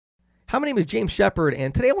Hi, my name is James Shepard,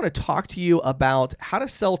 and today I want to talk to you about how to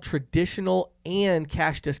sell traditional and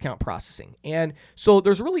cash discount processing. And so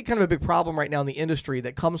there's really kind of a big problem right now in the industry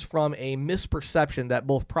that comes from a misperception that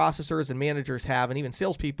both processors and managers have, and even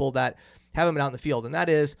salespeople that haven't been out in the field. And that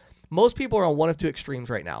is, most people are on one of two extremes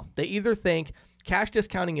right now. They either think cash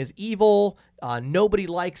discounting is evil, nobody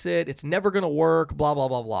likes it, it's never going to work, blah, blah,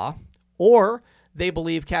 blah, blah. Or they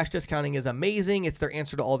believe cash discounting is amazing. It's their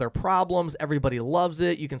answer to all their problems. Everybody loves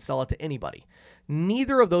it. You can sell it to anybody.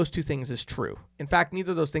 Neither of those two things is true. In fact,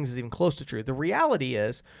 neither of those things is even close to true. The reality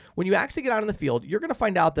is, when you actually get out in the field, you're going to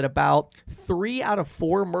find out that about 3 out of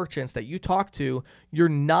 4 merchants that you talk to, you're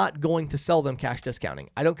not going to sell them cash discounting.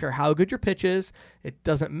 I don't care how good your pitch is. It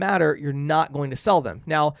doesn't matter. You're not going to sell them.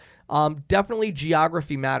 Now, definitely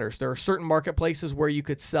geography matters. There are certain marketplaces where you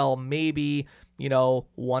could sell maybe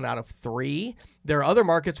 1 out of 3. There are other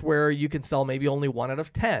markets where you can sell maybe only 1 out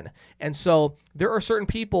of 10. And so there are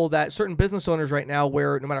certain business owners right now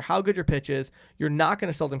where no matter how good your pitch is, you're not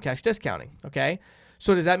going to sell them cash discounting. Okay.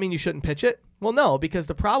 So does that mean you shouldn't pitch it? Well, no, because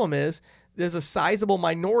the problem is there's a sizable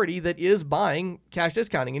minority that is buying cash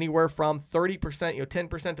discounting. Anywhere from 30%,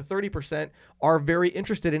 10% to 30% are very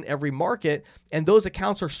interested in every market. And those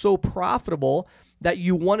accounts are so profitable that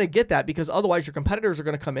you want to get that, because otherwise your competitors are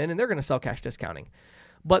going to come in and they're going to sell cash discounting.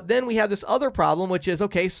 But then we have this other problem, which is,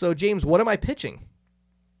 okay, so James, what am I pitching?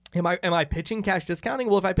 Am I pitching cash discounting?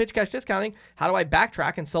 Well, if I pitch cash discounting, how do I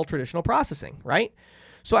backtrack and sell traditional processing, right?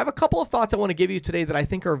 So I have a couple of thoughts I want to give you today that I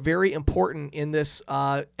think are very important in this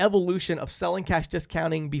evolution of selling cash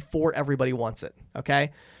discounting before everybody wants it,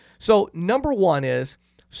 okay? So number one is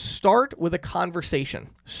start with a conversation.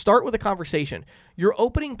 Start with a conversation. Your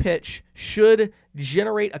opening pitch should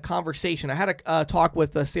generate a conversation. I had a talk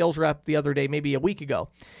with a sales rep the other day, maybe a week ago,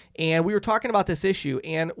 and we were talking about this issue.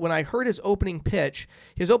 And when I heard his opening pitch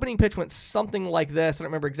went something like this. I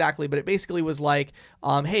don't remember exactly, but it basically was like,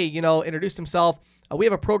 hey, introduced himself. We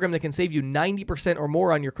have a program that can save you 90% or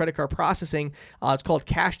more on your credit card processing. It's called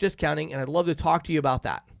cash discounting, and I'd love to talk to you about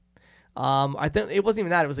that. I think it wasn't even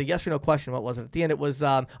that. It was a yes or no question. What was it? At the end, it was,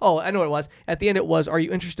 I know what it was. At the end, it was, are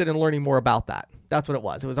you interested in learning more about that? That's what it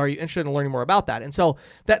was. It was, are you interested in learning more about that? And so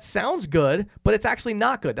that sounds good, but it's actually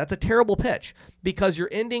not good. That's a terrible pitch, because you're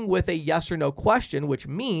ending with a yes or no question, which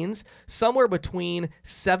means somewhere between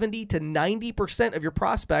 70 to 90% of your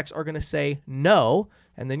prospects are going to say no,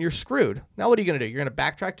 and then you're screwed. Now, what are you going to do? You're going to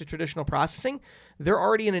backtrack to traditional processing. They're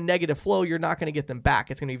already in a negative flow. You're not going to get them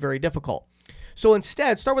back. It's going to be very difficult. So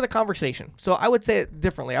instead, start with a conversation. So I would say it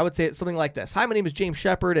differently. I would say it something like this. Hi, my name is James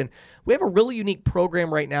Shepard, and we have a really unique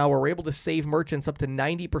program right now where we're able to save merchants up to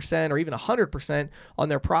 90% or even 100% on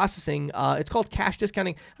their processing. It's called cash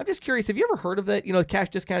discounting. I'm just curious, have you ever heard of it? Cash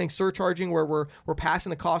discounting, surcharging, where we're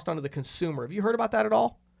passing the cost onto the consumer. Have you heard about that at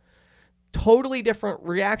all? Totally different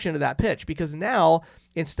reaction to that pitch, because now,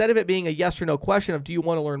 instead of it being a yes or no question of do you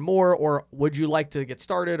want to learn more or would you like to get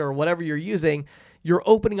started or whatever you're using, you're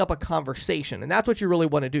opening up a conversation. And that's what you really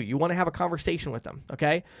want to do. You want to have a conversation with them,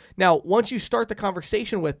 okay? Now, once you start the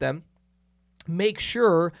conversation with them, make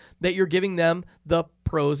sure that you're giving them the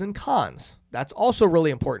pros and cons. That's also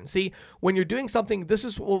really important. See, when you're doing something, this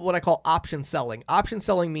is what I call option selling. Option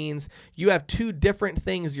selling means you have 2 different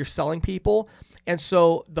things you're selling people. And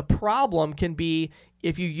so the problem can be,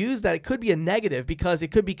 if you use that, it could be a negative because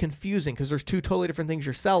it could be confusing because there's 2 totally different things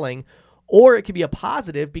you're selling. Or it could be a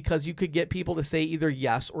positive because you could get people to say either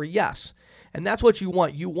yes or yes. And that's what you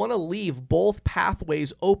want. You want to leave both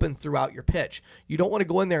pathways open throughout your pitch. You don't want to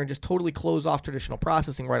go in there and just totally close off traditional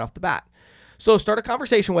processing right off the bat. So start a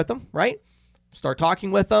conversation with them, right? Start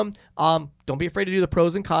talking with them. Don't be afraid to do the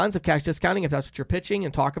pros and cons of cash discounting if that's what you're pitching,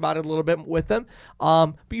 and talk about it a little bit with them.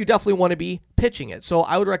 But you definitely want to be pitching it. So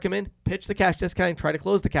I would recommend pitch the cash discounting, try to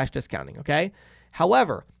close the cash discounting, okay?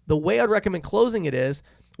 However, the way I'd recommend closing it is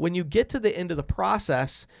when you get to the end of the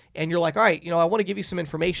process and you're like, all right, I want to give you some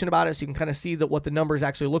information about it so you can kind of see what the numbers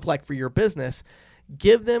actually look like for your business.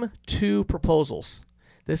 Give them 2 proposals.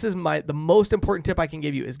 This is the most important tip I can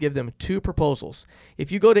give you, is give them 2 proposals.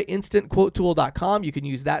 If you go to instantquotetool.com, you can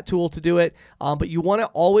use that tool to do it. But you want to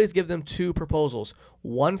always give them 2 proposals,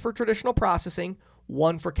 1 for traditional processing,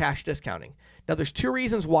 1 for cash discounting. Now, there's 2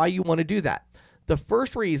 reasons why you want to do that. The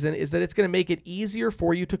first reason is that it's going to make it easier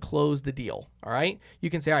for you to close the deal, all right? You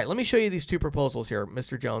can say, all right, let me show you these 2 proposals here,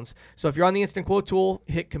 Mr. Jones. So if you're on the Instant Quote tool,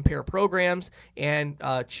 hit Compare Programs and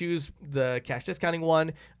choose the cash discounting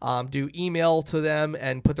one, do email to them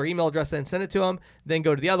and put their email address in and send it to them, then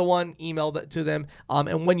go to the other one, email that to them,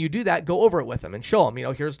 and when you do that, go over it with them and show them,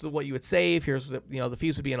 here's what you would save, here's the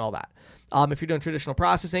fees would be and all that. If you're doing traditional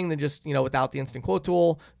processing, then just, without the Instant Quote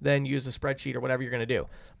tool, then use a spreadsheet or whatever you're going to do.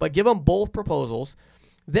 But give them both proposals.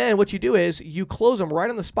 then what you do is you close them right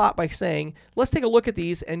on the spot by saying, let's take a look at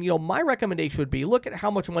these. And, my recommendation would be look at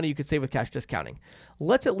how much money you could save with cash discounting.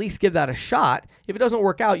 Let's at least give that a shot. If it doesn't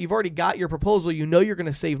work out, you've already got your proposal. You know you're going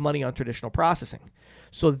to save money on traditional processing.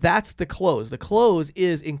 So that's the close. The close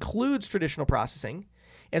includes traditional processing.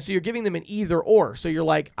 And so you're giving them an either or. So you're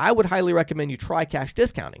like, I would highly recommend you try cash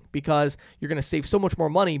discounting because you're going to save so much more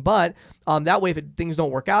money. But that way, if things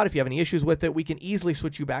don't work out, if you have any issues with it, we can easily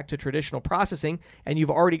switch you back to traditional processing. And you've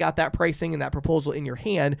already got that pricing and that proposal in your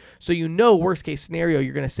hand. So worst case scenario,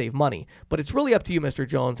 you're going to save money. But it's really up to you, Mr.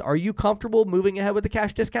 Jones. Are you comfortable moving ahead with the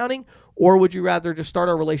cash discounting? Or would you rather just start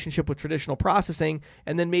our relationship with traditional processing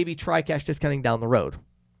and then maybe try cash discounting down the road?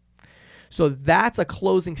 So that's a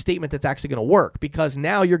closing statement that's actually going to work because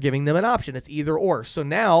now you're giving them an option. It's either or. So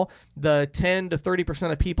now the 10 to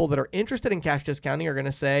 30% of people that are interested in cash discounting are going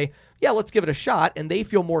to say, yeah, let's give it a shot. And they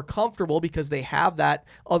feel more comfortable because they have that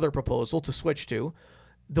other proposal to switch to.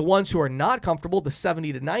 The ones who are not comfortable, the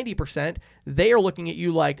 70 to 90%, they are looking at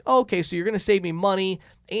you like, oh, okay, so you're going to save me money.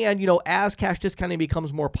 And, as cash discounting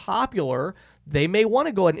becomes more popular, they may want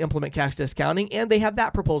to go ahead and implement cash discounting, and they have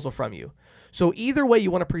that proposal from you. So either way,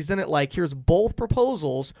 you want to present it like, here's both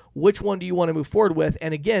proposals. Which one do you want to move forward with?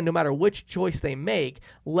 And again, no matter which choice they make,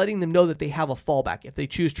 letting them know that they have a fallback. If they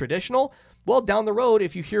choose traditional, well, down the road,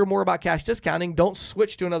 if you hear more about cash discounting, don't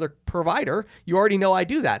switch to another provider. You already know I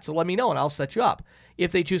do that, so let me know and I'll set you up.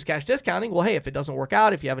 If they choose cash discounting, well, hey, if it doesn't work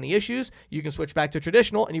out, if you have any issues, you can switch back to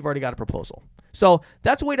traditional and you've already got a proposal. So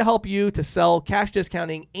that's a way to help you to sell cash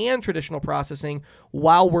discounting and traditional processing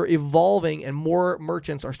while we're evolving and more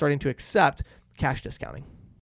merchants are starting to accept cash discounting.